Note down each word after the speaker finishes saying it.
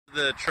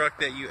The truck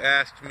that you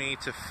asked me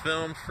to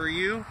film for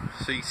you,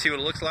 so you can see what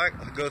it looks like.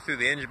 I'll go through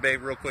the engine bay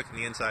real quick on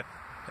the inside.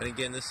 And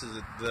again, this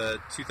is the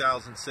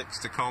 2006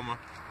 Tacoma.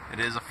 It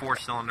is a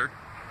 4-cylinder,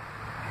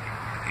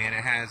 and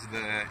it has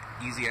the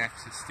easy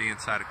access to the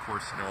inside. Of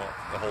course, you know,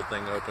 the whole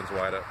thing opens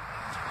wide up.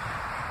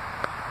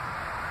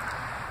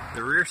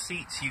 The rear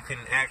seats, you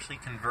can actually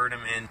convert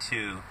them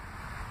into,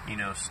 you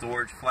know,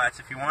 storage flats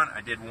if you want. I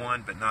did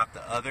one, but not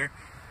the other.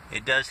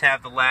 It does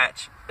have the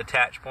latch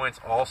attach points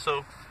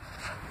also.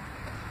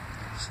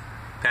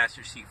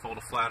 Passenger seat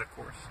folded flat, of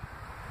course.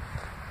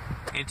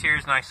 Interior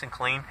is nice and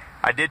clean.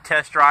 I did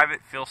test drive it,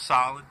 feels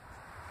solid.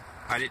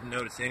 I didn't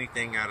notice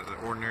anything out of the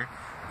ordinary.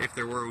 If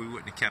there were, we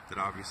wouldn't have kept it,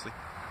 obviously.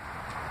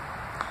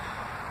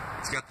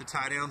 It's got the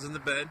tie downs in the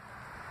bed.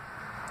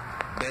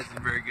 Bed's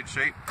in very good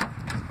shape.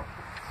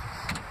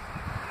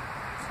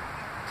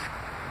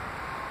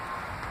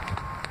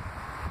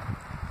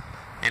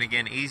 And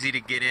again, easy to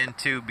get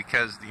into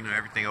because, you know,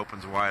 everything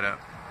opens wide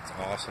up. It's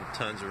awesome,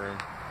 tons of room.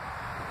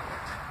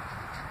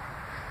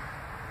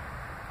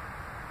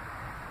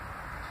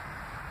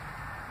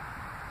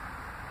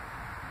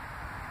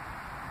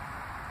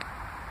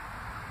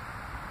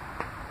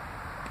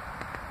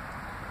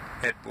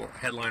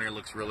 Headliner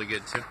looks really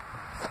good too.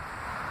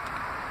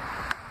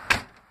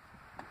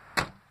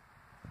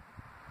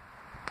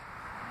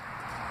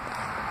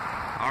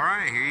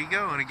 Alright, here you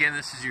go. And again,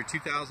 this is your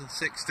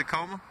 2006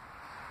 Tacoma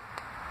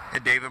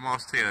at David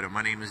Moss Toyota.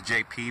 My name is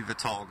JP, the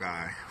tall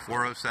guy.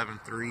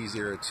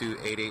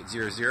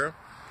 407-302-8800.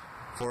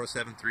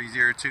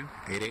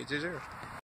 407-302-8800.